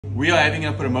We are having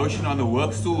a promotion on the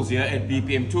WORX tools here at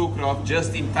BPM Toolcraft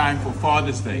just in time for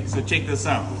Father's Day. So check this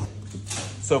out.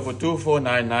 So for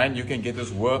 $24.99 you can get this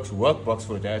WORX workbox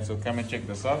for Dad. So come and check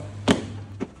this out.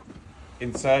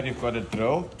 Inside you've got a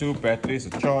drill, 2 batteries, a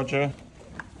charger.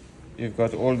 You've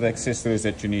got all the accessories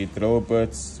that you need: drill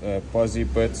bits, posi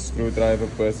bits, screwdriver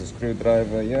bits, a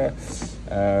screwdriver,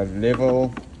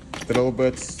 level, drill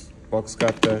bits, box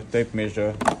cutter, tape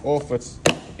measure, all fits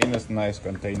in this nice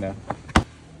container.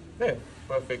 There,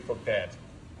 perfect for Dad.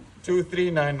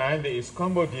 $23.99, there is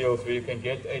combo deals where you can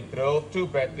get a drill, 2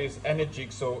 batteries and a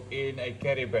jigsaw in a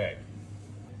carry bag.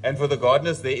 And for the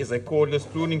gardeners, there is a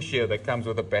cordless pruning shear that comes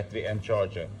with a battery and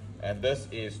charger. And this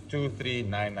is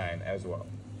 $23.99 as well.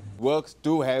 WORX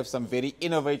do have some very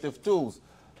innovative tools,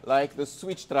 like the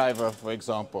switch driver, for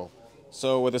example.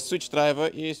 So what the switch driver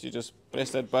is, you just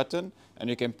press that button and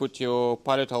you can put your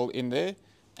pilot hole in there,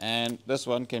 and this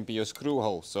one can be your screw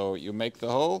hole. So you make the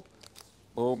hole,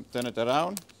 boom, turn it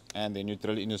around, and then you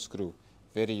drill in a screw.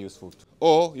 Very useful.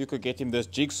 Or you could get him this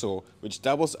jigsaw, which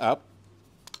doubles up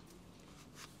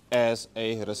as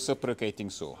a reciprocating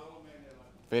saw.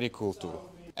 Very cool tool.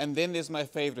 And then there's my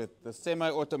favorite, the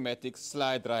semi-automatic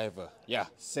slide driver. Yeah,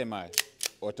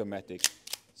 semi-automatic.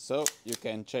 So you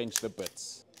can change the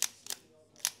bits.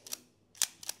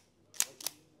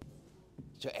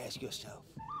 So ask yourself,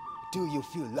 do you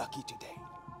feel lucky today?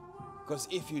 Because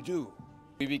if you do,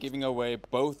 we'll be giving away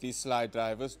both these slide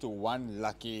drivers to one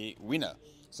lucky winner.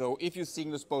 So if you're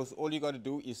seeing this post, all you got to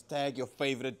do is tag your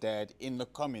favorite dad in the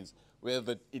comments.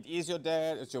 Whether it is your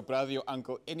dad, it's your brother, your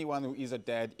uncle, anyone who is a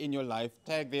dad in your life,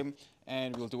 tag them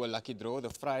and we'll do a lucky draw the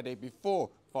Friday before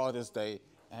Father's Day.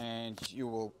 And you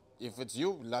will, if it's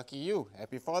you, lucky you,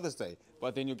 happy Father's Day.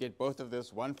 But then you get both of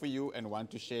this, one for you and one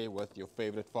to share with your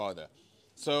favorite father.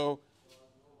 So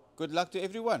good luck to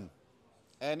everyone.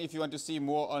 And if you want to see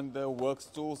more on the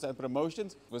WORX tools and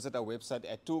promotions, visit our website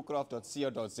at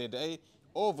toolcraft.co.za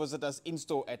or visit us in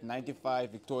store at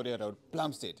 95 Victoria Road,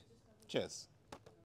 Plumstead. Cheers.